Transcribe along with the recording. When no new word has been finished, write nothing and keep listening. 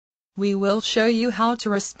We will show you how to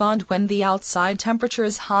respond when the outside temperature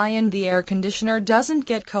is high and the air conditioner doesn't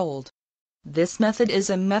get cold. This method is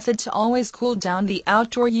a method to always cool down the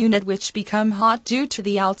outdoor unit which become hot due to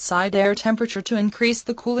the outside air temperature to increase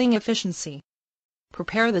the cooling efficiency.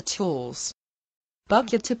 Prepare the tools.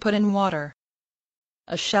 Bucket to put in water.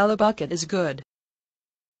 A shallow bucket is good.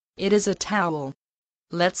 It is a towel.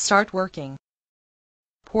 Let's start working.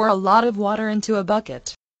 Pour a lot of water into a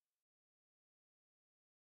bucket.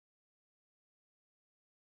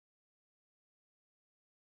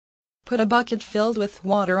 Put a bucket filled with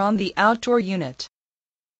water on the outdoor unit.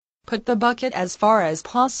 Put the bucket as far as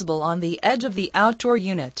possible on the edge of the outdoor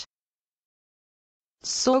unit.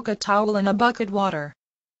 Soak a towel in a bucket water.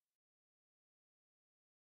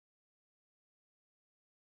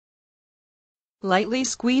 Lightly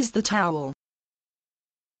squeeze the towel.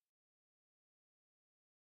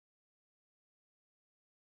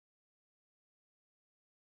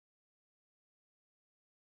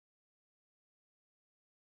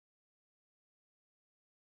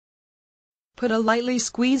 Put a lightly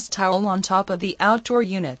squeezed towel on top of the outdoor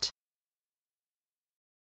unit.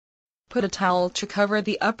 Put a towel to cover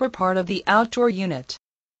the upper part of the outdoor unit.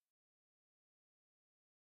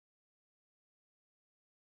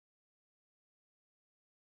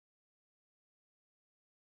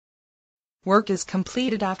 Work is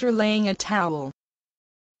completed after laying a towel.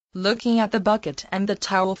 Looking at the bucket and the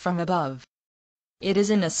towel from above, it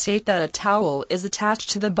is in a state that a towel is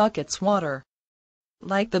attached to the bucket's water.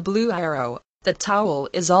 Like the blue arrow, the towel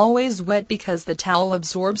is always wet because the towel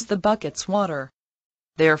absorbs the bucket's water.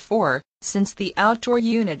 Therefore, since the outdoor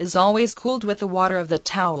unit is always cooled with the water of the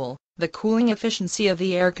towel, the cooling efficiency of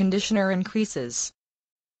the air conditioner increases.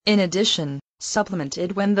 In addition, supplement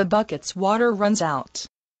it when the bucket's water runs out.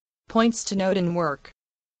 Points to note in work.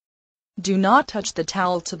 Do not touch the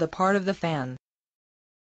towel to the part of the fan.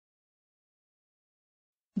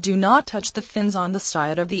 Do not touch the fins on the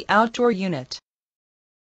side of the outdoor unit.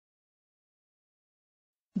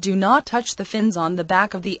 Do not touch the fins on the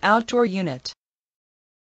back of the outdoor unit.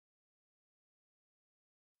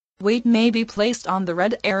 Weight may be placed on the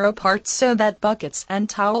red arrow part so that buckets and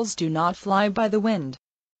towels do not fly by the wind.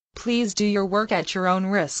 Please do your work at your own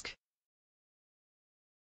risk.